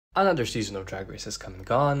Another season of Drag Race has come and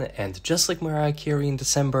gone, and just like Mariah Carey in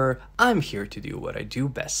December, I'm here to do what I do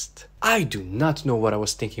best. I do not know what I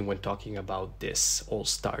was thinking when talking about this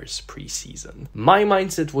All-Stars preseason. My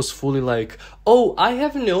mindset was fully like, oh, I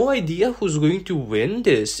have no idea who's going to win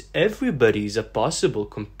this. Everybody's a possible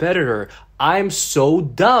competitor. I'm so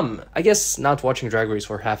dumb. I guess not watching Drag Race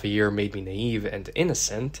for half a year made me naive and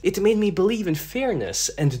innocent. It made me believe in fairness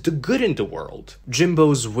and the good in the world.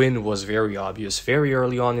 Jimbo's win was very obvious very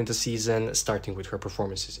early on in the season, starting with her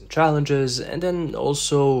performances in challenges, and then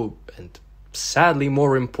also, and sadly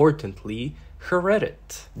more importantly, her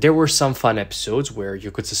Reddit. There were some fun episodes where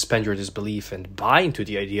you could suspend your disbelief and buy into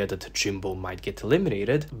the idea that Jimbo might get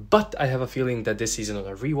eliminated, but I have a feeling that this season on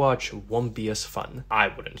a rewatch won't be as fun. I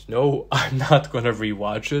wouldn't know, I'm not gonna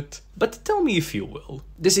rewatch it, but tell me if you will.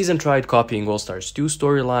 This season tried copying All-Stars 2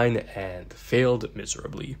 storyline and failed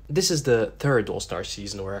miserably. This is the third All-Star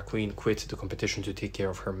season where a queen quit the competition to take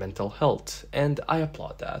care of her mental health, and I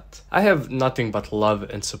applaud that. I have nothing but love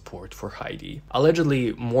and support for Heidi.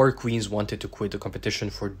 Allegedly, more queens wanted to quit the competition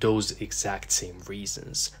for those exact same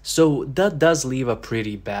reasons, so that does leave a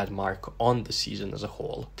pretty bad mark on the season as a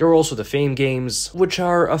whole. There were also the Fame Games, which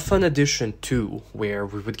are a fun addition too, where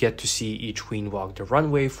we would get to see each queen walk the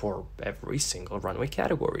runway for every single runway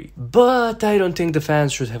category. But I don't think the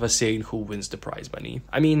fans should have a say in who wins the prize money.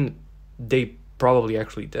 I mean, they probably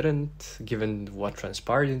actually didn't, given what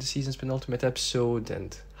transpired in the season's penultimate episode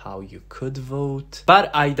and how you could vote. But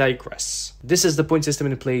I digress. This is the point system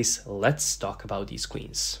in place, let's talk about these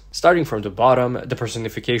queens. Starting from the bottom, the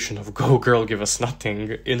personification of Go Girl Give Us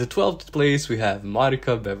Nothing. In the 12th place we have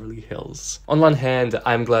Monica Beverly Hills. On one hand,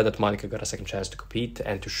 I'm glad that Monica got a second chance to compete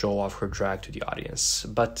and to show off her drag to the audience.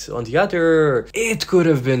 But on the other, it could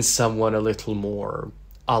have been someone a little more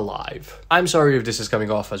alive. I'm sorry if this is coming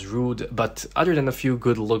off as rude, but other than a few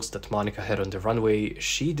good looks that Monica had on the runway,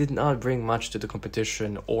 she did not bring much to the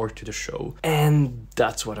competition or to the show. And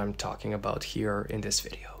that's what I'm talking about here in this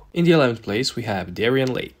video. In the 11th place, we have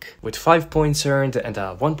Darian Lake, with 5 points earned and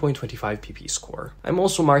a 1.25 pp score. I'm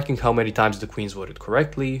also marking how many times the queens voted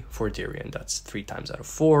correctly. For Darian, that's 3 times out of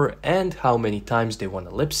 4, and how many times they won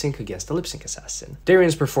a lip sync against a lip sync assassin.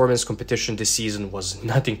 Darian's performance competition this season was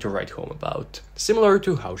nothing to write home about, similar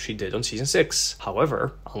to how she did on season 6.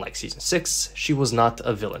 However, unlike season 6, she was not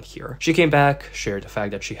a villain here. She came back, shared the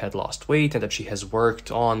fact that she had lost weight and that she has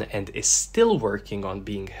worked on and is still working on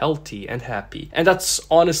being healthy and happy. And that's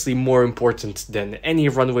honestly more important than any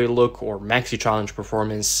runway look or maxi challenge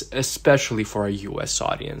performance, especially for a US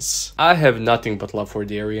audience. I have nothing but love for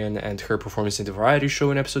Darian, and her performance in the variety show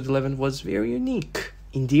in episode 11 was very unique,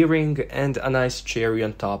 endearing, and a nice cherry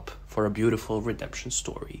on top for a beautiful redemption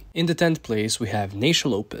story. In the 10th place, we have Naysha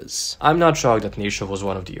Lopez. I'm not shocked that Naysha was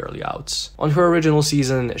one of the early outs. On her original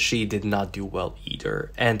season, she did not do well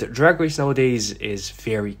either, and Drag Race nowadays is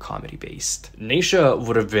very comedy-based. Naysha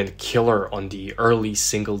would have been killer on the early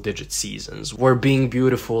single-digit seasons, where being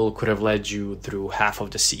beautiful could have led you through half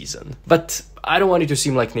of the season. But I don't want it to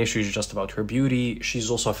seem like Naysha is just about her beauty, she's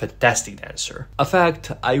also a fantastic dancer. A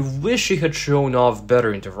fact I wish she had shown off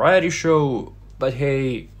better in the variety show, but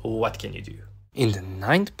hey, what can you do? In the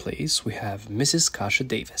 9th place, we have Mrs. Kasha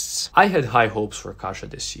Davis. I had high hopes for Kasha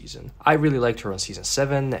this season. I really liked her on season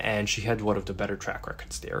 7, and she had one of the better track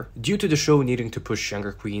records there. Due to the show needing to push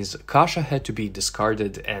younger queens, Kasha had to be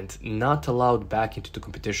discarded and not allowed back into the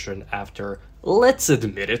competition after, let's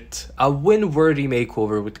admit it, a win-worthy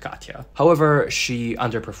makeover with Katya. However, she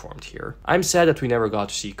underperformed here. I'm sad that we never got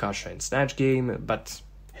to see Kasha in Snatch Game, but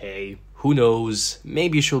hey, who knows,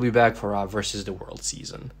 maybe she'll be back for our Versus the World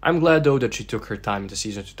season. I'm glad though that she took her time in the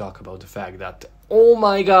season to talk about the fact that, oh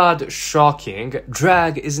my god, shocking,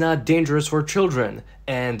 drag is not dangerous for children,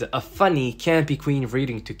 and a funny, campy queen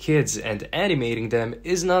reading to kids and animating them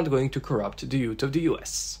is not going to corrupt the youth of the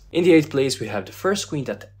US. In the 8th place, we have the first queen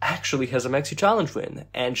that actually has a Maxi Challenge win,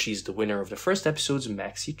 and she's the winner of the first episode's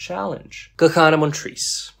Maxi Challenge, Kahana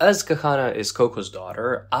Montrese. As Kahana is Coco's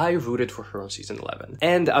daughter, I rooted for her on season 11,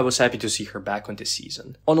 and I was happy to see her back on this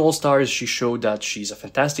season. On All Stars, she showed that she's a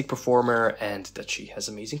fantastic performer and that she has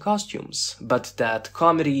amazing costumes, but that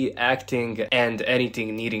comedy, acting, and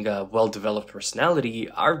anything needing a well-developed personality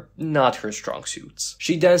are not her strong suits.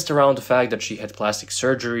 She danced around the fact that she had plastic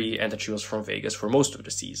surgery and that she was from Vegas for most of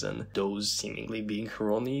the season, those seemingly being her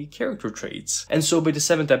only character traits. And so by the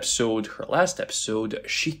 7th episode, her last episode,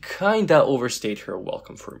 she kinda overstayed her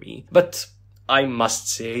welcome for me. But I must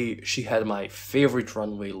say, she had my favorite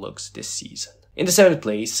runway looks this season. In the 7th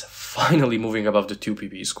place, finally moving above the 2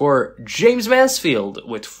 PP score, James Mansfield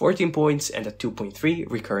with 14 points and a 2.3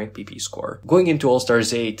 recurring PP score. Going into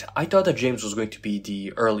All-Stars 8, I thought that James was going to be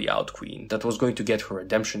the early out queen that was going to get her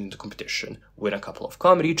redemption in the competition, win a couple of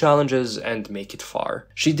comedy challenges, and make it far.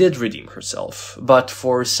 She did redeem herself, but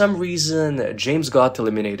for some reason, James got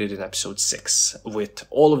eliminated in episode 6, with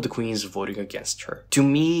all of the queens voting against her. To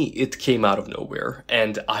me, it came out of nowhere,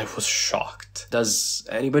 and I was shocked. Does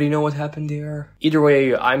anybody know what happened there? Either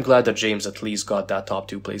way, I'm glad that James at least got that top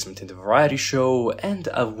 2 placement in the variety show and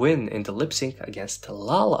a win in the lip sync against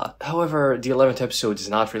Lala. However, the 11th episode is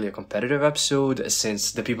not really a competitive episode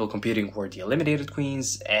since the people competing were the eliminated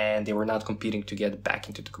queens and they were not competing to get back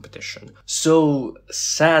into the competition. So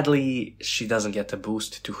sadly, she doesn't get a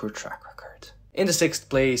boost to her track record. In the 6th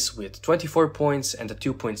place, with 24 points and a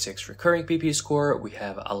 2.6 recurring PP score, we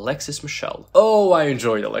have Alexis Michelle. Oh, I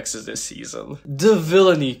enjoyed Alexis this season. The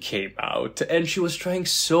villainy came out, and she was trying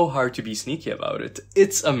so hard to be sneaky about it.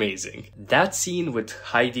 It's amazing. That scene with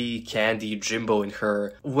Heidi, Candy, Jimbo, and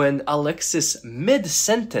her, when Alexis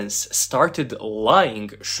mid-sentence started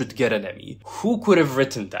lying, should get an Emmy. Who could have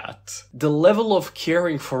written that? The level of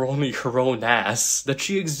caring for only her own ass that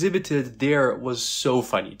she exhibited there was so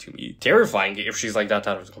funny to me. Terrifying if she's like that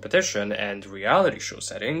out of the competition and reality show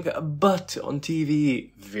setting, but on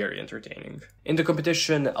TV, very entertaining. In the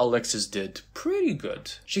competition, Alexis did pretty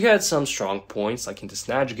good. She had some strong points like in the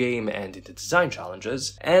snatch game and in the design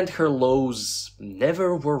challenges, and her lows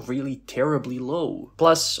never were really terribly low.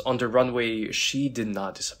 Plus, on the runway, she did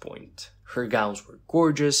not disappoint. Her gowns were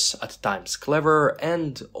gorgeous, at times clever,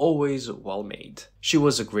 and always well made. She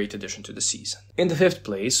was a great addition to the season. In the 5th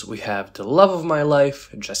place, we have the love of my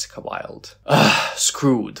life, Jessica Wilde.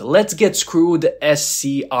 Screwed. Let's get screwed.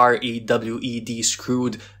 S-C-R-E-W-E-D,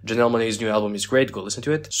 screwed. Janelle Monáe's new album is great, go listen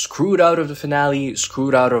to it. Screwed out of the finale,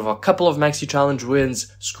 screwed out of a couple of Maxi Challenge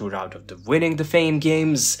wins, screwed out of the winning the Fame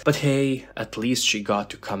Games. But hey, at least she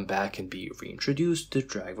got to come back and be reintroduced to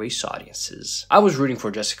Drag Race audiences. I was rooting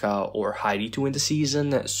for Jessica or Heidi to win the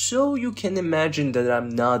season, so you can imagine that I'm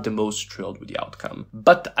not the most thrilled with the outcome.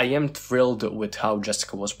 But I am thrilled with how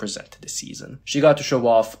Jessica was presented this season. She got to show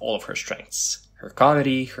off all of her strengths. Her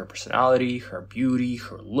comedy, her personality, her beauty,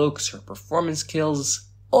 her looks, her performance skills,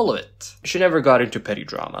 all of it. She never got into petty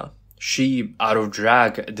drama. She, out of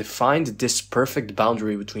drag, defined this perfect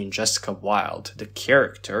boundary between Jessica Wilde, the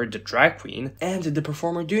character, the drag queen, and the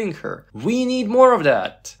performer doing her. We need more of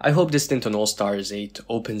that! I hope this stint on All-Stars 8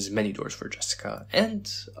 opens many doors for Jessica,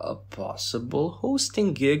 and a possible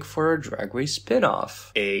hosting gig for a Drag Race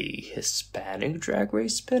spin-off. A Hispanic Drag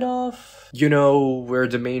Race spin-off? You know, where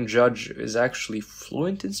the main judge is actually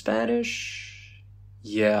fluent in Spanish?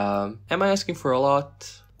 Yeah. Am I asking for a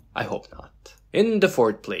lot? I hope not. In the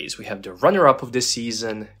 4th place, we have the runner-up of this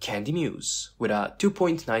season, Candy Muse, with a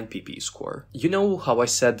 2.9 PP score. You know how I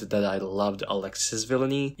said that I loved Alexis'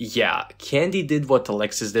 villainy? Yeah, Candy did what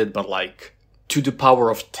Alexis did, but like, to the power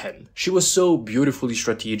of 10. She was so beautifully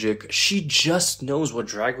strategic, she just knows what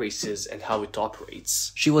Drag Race is and how it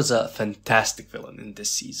operates. She was a fantastic villain in this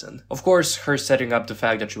season. Of course, her setting up the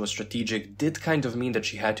fact that she was strategic did kind of mean that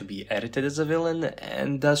she had to be edited as a villain,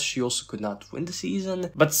 and thus she also could not win the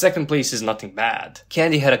season. But 2nd place is nothing bad.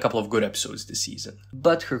 Candy had a couple of good episodes this season,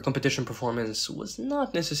 but her competition performance was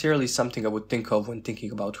not necessarily something I would think of when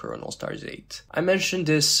thinking about her on All-Stars 8. I mentioned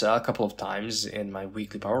this a couple of times in my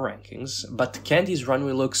weekly power rankings, but Candy's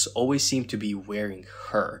runway looks always seem to be wearing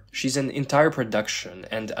her. She's an entire production,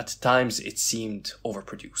 and at times it seemed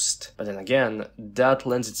overproduced. But then again, that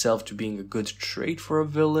lends itself to being a good trait for a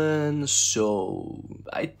villain, so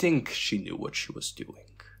I think she knew what she was doing.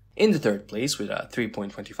 In the 3rd place, with a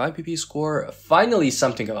 3.25 PP score, finally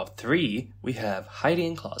something above 3, we have Heidi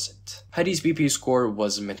in Closet. Heidi's PP score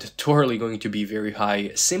was mandatorily going to be very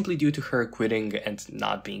high simply due to her quitting and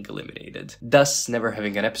not being eliminated, thus never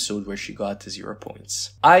having an episode where she got 0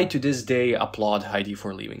 points. I, to this day, applaud Heidi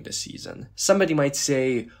for leaving this season. Somebody might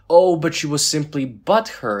say, oh, but she was simply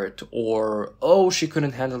butthurt, or oh, she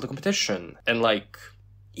couldn't handle the competition, and like,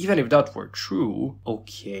 even if that were true,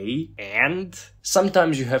 okay, and?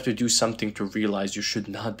 Sometimes you have to do something to realize you should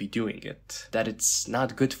not be doing it, that it's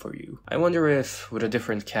not good for you. I wonder if, with a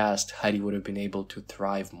different cast, Heidi would have been able to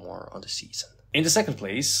thrive more on the season. In the 2nd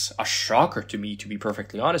place, a shocker to me to be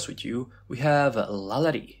perfectly honest with you, we have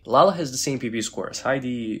Lalari. Lala has the same PP score as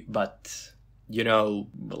Heidi, but, you know,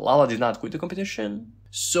 Lala did not quit the competition,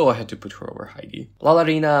 so I had to put her over Heidi.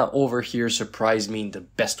 Lalarina over here surprised me in the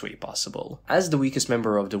best way possible. As the weakest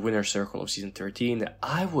member of the winner's circle of season 13,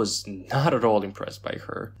 I was not at all impressed by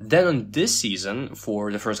her. Then on this season,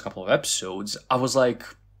 for the first couple of episodes, I was like,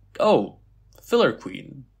 oh, filler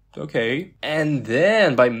queen. okay. And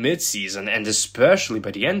then by mid-season, and especially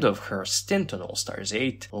by the end of her stint on All-Stars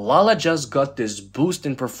 8, Lala just got this boost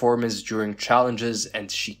in performance during challenges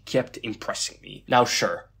and she kept impressing me. Now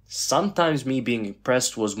sure, sometimes me being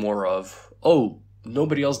impressed was more of, oh,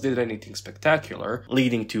 nobody else did anything spectacular,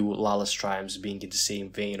 leading to Lala's triumphs being in the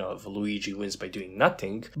same vein of Luigi wins by doing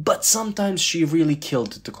nothing, but sometimes she really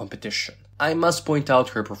killed the competition. I must point out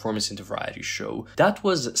her performance in the variety show. That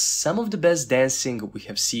was some of the best dancing we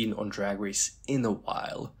have seen on Drag Race in a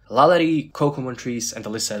while. Lalari, Coco Montrese, and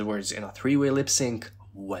Alyssa Edwards in a three-way lip-sync.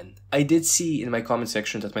 When? I did see in my comment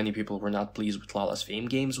section that many people were not pleased with Lala's Fame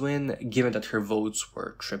Games win, given that her votes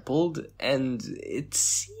were tripled, and it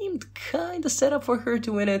seemed kinda set up for her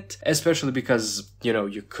to win it, especially because, you know,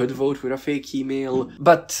 you could vote with a fake email,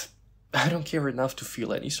 but I don't care enough to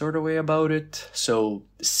feel any sort of way about it, so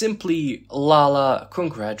simply, Lala,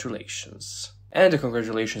 congratulations. And the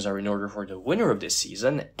congratulations are in order for the winner of this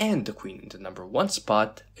season and the queen in the #1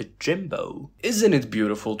 spot, Jimbo. Isn't it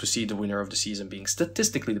beautiful to see the winner of the season being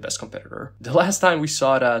statistically the best competitor? The last time we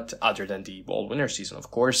saw that, other than the all-winner season of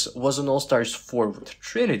course, was on All-Stars 4 with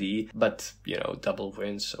Trinity, but, you know, double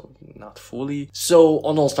win, so not fully. So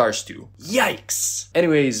on All-Stars 2. Yikes!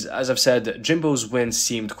 Anyways, as I've said, Jimbo's win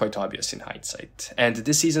seemed quite obvious in hindsight, and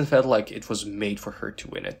this season felt like it was made for her to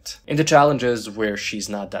win it. In the challenges where she's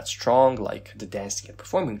not that strong, like the dancing and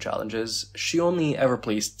performing challenges, she only ever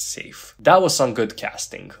placed safe. That was some good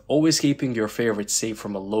casting. Always keeping your favorite safe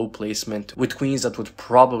from a low placement with queens that would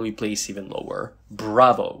probably place even lower.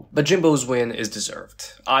 Bravo! But Jimbo's win is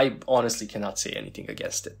deserved. I honestly cannot say anything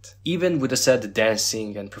against it. Even with the said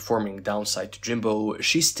dancing and performing downside to Jimbo,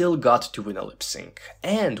 she still got to win a lip sync.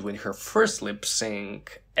 And win her first lip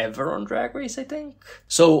sync ever on Drag Race, I think?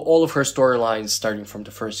 So all of her storylines, starting from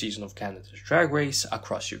the first season of Canada's Drag Race,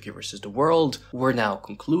 across UK vs. the world, were now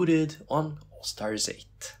concluded on All-Stars 8.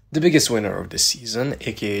 The biggest winner of this season,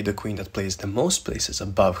 aka the queen that placed the most places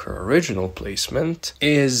above her original placement,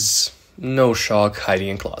 is, no shock, Heidi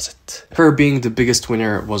in Closet. Her being the biggest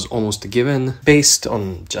winner was almost a given, based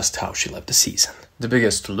on just how she left the season. The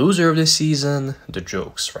biggest loser of this season, the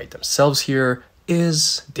jokes write themselves here,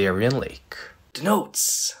 is Darian Lake. The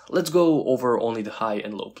notes! Let's go over only the high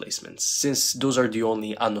and low placements, since those are the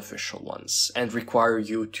only unofficial ones, and require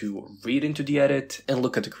you to read into the edit and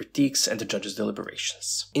look at the critiques and the judges'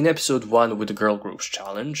 deliberations. In episode 1 with the Girl Groups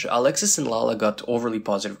Challenge, Alexis and Lala got overly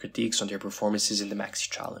positive critiques on their performances in the Maxi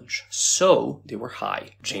Challenge, so they were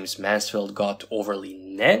high. James Mansfield got overly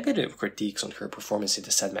negative critiques on her performance in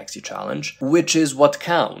the said Maxi Challenge, which is what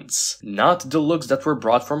counts, not the looks that were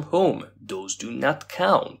brought from home. Those do not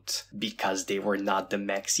count, because they were not the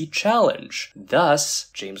Maxi Challenge. Thus,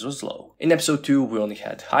 James was low. In episode 2, we only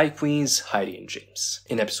had high queens, Heidi and James.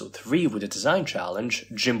 In episode 3, with the Design Challenge,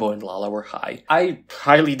 Jimbo and Lala were high. I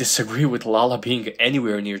highly disagree with Lala being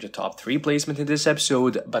anywhere near the top 3 placement in this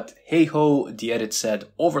episode, but hey ho, the edit said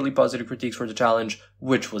overly positive critiques for the challenge,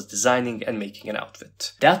 which was designing and making an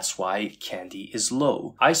outfit. That's why Candy is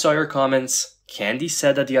low. I saw your comments. Candy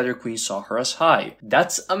said that the other queens saw her as high.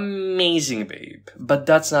 That's amazing, babe. But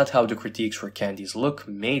that's not how the critiques for Candy's look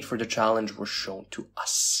made for the challenge were shown to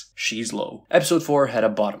us. She's low. Episode 4 had a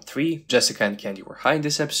bottom 3. Jessica and Candy were high in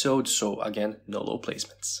this episode, so again, no low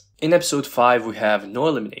placements. In episode 5, we have no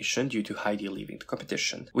elimination due to Heidi leaving the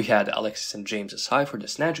competition. We had Alexis and James as high for the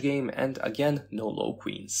Snatch game, and again, no low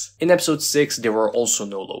queens. In episode 6, there were also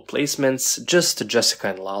no low placements, just Jessica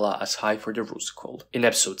and Lala as high for the Rusical. In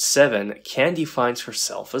episode 7, Candy finds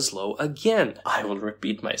herself as low again. I will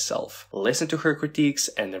repeat myself. Listen to her critiques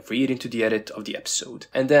and read into the edit of the episode.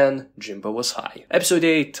 And then, Jimbo was high. Episode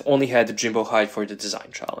 8 only had Jimbo high for the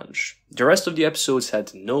Design Challenge. The rest of the episodes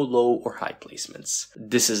had no low or high placements.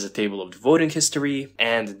 This is a table of the voting history,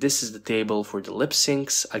 and this is the table for the lip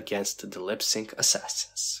syncs against the lip sync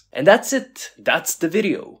assassins. And that's it. That's the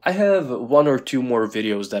video. I have 1 or 2 more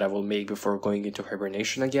videos that I will make before going into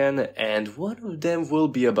hibernation again, and one of them will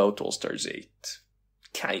be about All-Stars 8.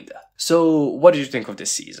 Kinda. So, what did you think of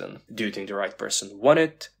this season? Do you think the right person won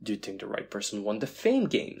it? Do you think the right person won the Fame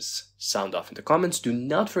Games? Sound off in the comments. Do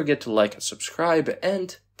not forget to like and subscribe,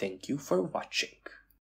 and thank you for watching.